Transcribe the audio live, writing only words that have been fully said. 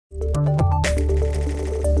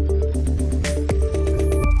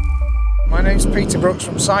name's Peter Brooks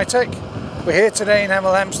from SITECH. We're here today in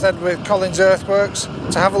Hemel Hempstead with Collins Earthworks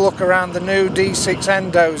to have a look around the new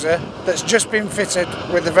D6N dozer that's just been fitted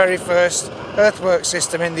with the very first earthwork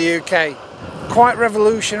system in the UK. Quite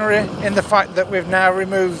revolutionary in the fact that we've now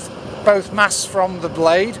removed both masts from the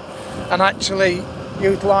blade and actually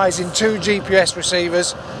utilising two GPS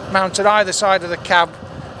receivers mounted either side of the cab,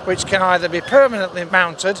 which can either be permanently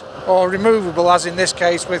mounted or removable, as in this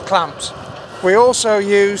case with clamps. We also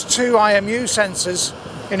use two IMU sensors,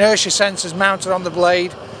 inertia sensors mounted on the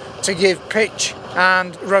blade to give pitch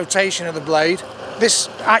and rotation of the blade. This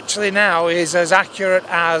actually now is as accurate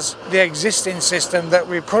as the existing system that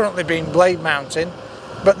we've currently been blade mounting,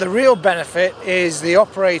 but the real benefit is the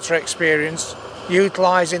operator experience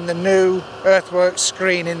utilising the new Earthworks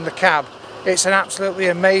screen in the cab. It's an absolutely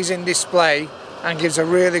amazing display and gives a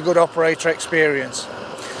really good operator experience.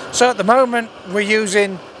 So at the moment we're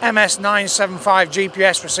using MS975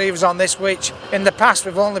 GPS receivers on this, which in the past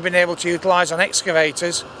we've only been able to utilise on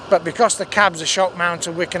excavators, but because the cabs are shock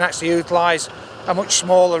mounted we can actually utilise a much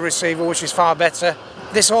smaller receiver, which is far better.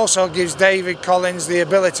 This also gives David Collins the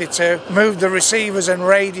ability to move the receivers and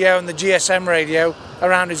radio and the GSM radio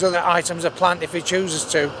around his other items of plant if he chooses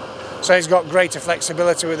to, so he's got greater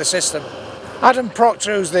flexibility with the system. Adam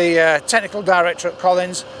Proctor, who's the technical director at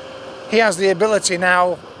Collins, he has the ability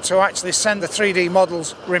now to actually send the 3D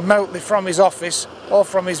models remotely from his office or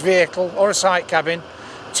from his vehicle or a site cabin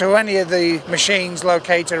to any of the machines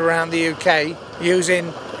located around the UK,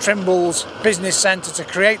 using Trimble's business centre to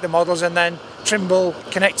create the models and then Trimble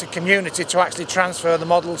Connected Community to actually transfer the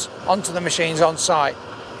models onto the machines on site.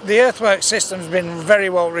 The Earthworks system's been very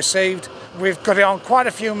well received. We've got it on quite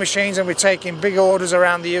a few machines and we're taking big orders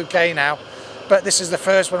around the UK now, but this is the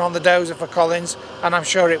first one on the dozer for Collins and I'm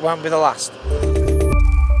sure it won't be the last.